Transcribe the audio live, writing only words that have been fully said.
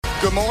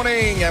Good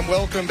morning and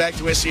welcome back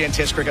to SEN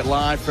Test Cricket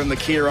live from the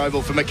Kia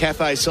Oval for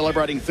McCafe,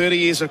 celebrating 30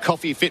 years of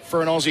coffee fit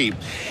for an Aussie.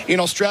 In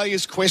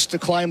Australia's quest to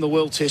claim the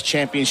World Test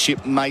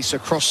Championship, Mace,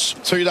 across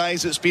 2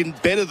 days it's been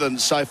better than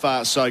so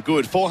far so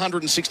good.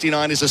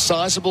 469 is a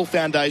sizable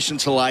foundation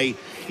to lay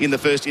in the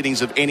first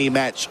innings of any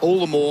match, all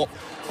the more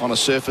on a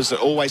surface that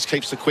always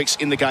keeps the quicks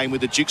in the game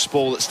with a Duke's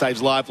ball that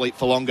stays lively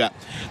for longer.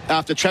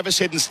 After Travis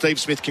Head and Steve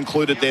Smith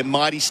concluded their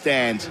mighty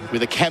stand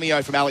with a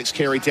cameo from Alex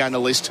Carey down the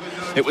list,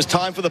 it was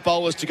time for the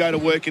bowlers to go to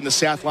work in the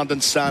South London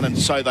sun, and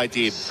so they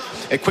did.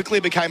 It quickly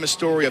became a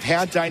story of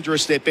how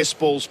dangerous their best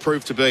balls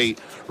proved to be,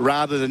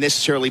 rather than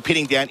necessarily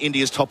pinning down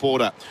India's top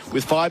order,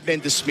 with 5 men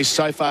dismissed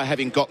so far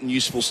having gotten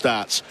useful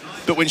starts.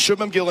 But when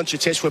Shubman Gill and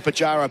Cheteshwar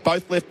Pujara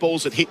both left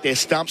balls that hit their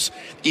stumps,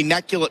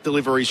 immaculate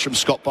deliveries from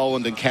Scott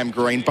Boland and Cam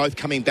Green, both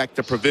coming back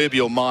the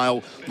proverbial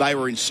mile, they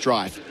were in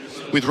strife.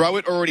 With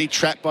Rowett already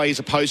trapped by his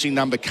opposing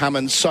number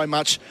Cummins, so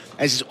much,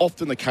 as is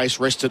often the case,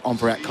 rested on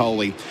Virat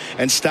Kohli.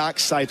 And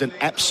Starks saved an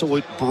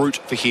absolute brute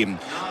for him.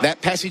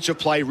 That passage of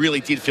play really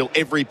did feel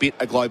every bit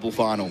a global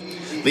final.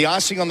 The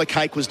icing on the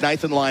cake was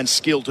Nathan Lyon's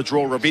skill to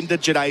draw Ravinder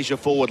Jadeja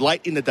forward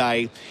late in the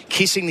day,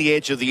 kissing the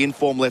edge of the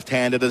informed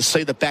left-hander to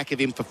see the back of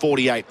him for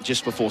 48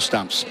 just before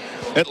stumps.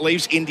 It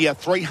leaves India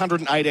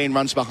 318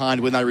 runs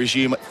behind when they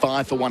resume at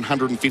 5 for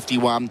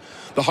 151.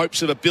 The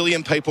hopes of a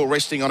billion people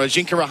resting on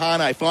Ajinkya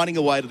Rahane finding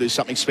a way to do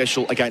something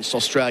special against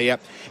Australia,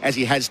 as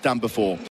he has done before.